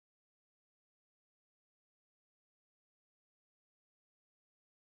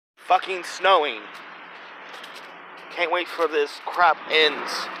fucking snowing. Can't wait for this crap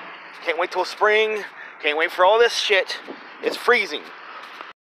ends. Can't wait till spring. Can't wait for all this shit. It's freezing.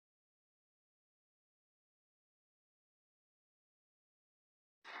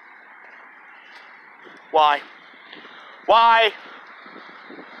 Why? Why?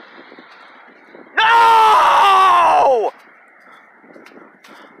 No!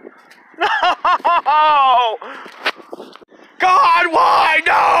 No! God, why?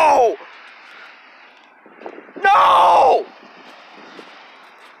 No! No!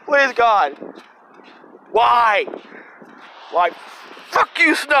 Please, God. Why? Why? Fuck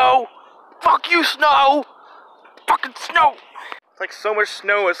you, snow! Fuck you, snow! Fucking snow! It's like so much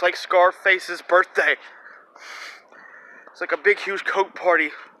snow, it's like Scarface's birthday. It's like a big, huge coke party.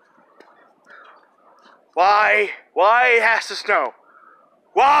 Why? Why it has to snow?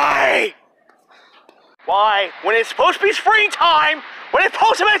 Why? Why? When it's supposed to be springtime, when it's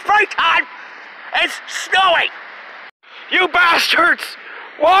supposed to be springtime, it's snowing! You bastards!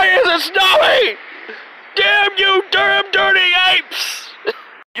 Why is it snowing? Damn you damn dirty apes!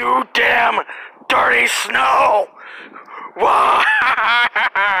 You damn dirty snow! Why?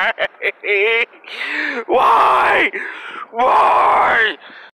 Why? Why?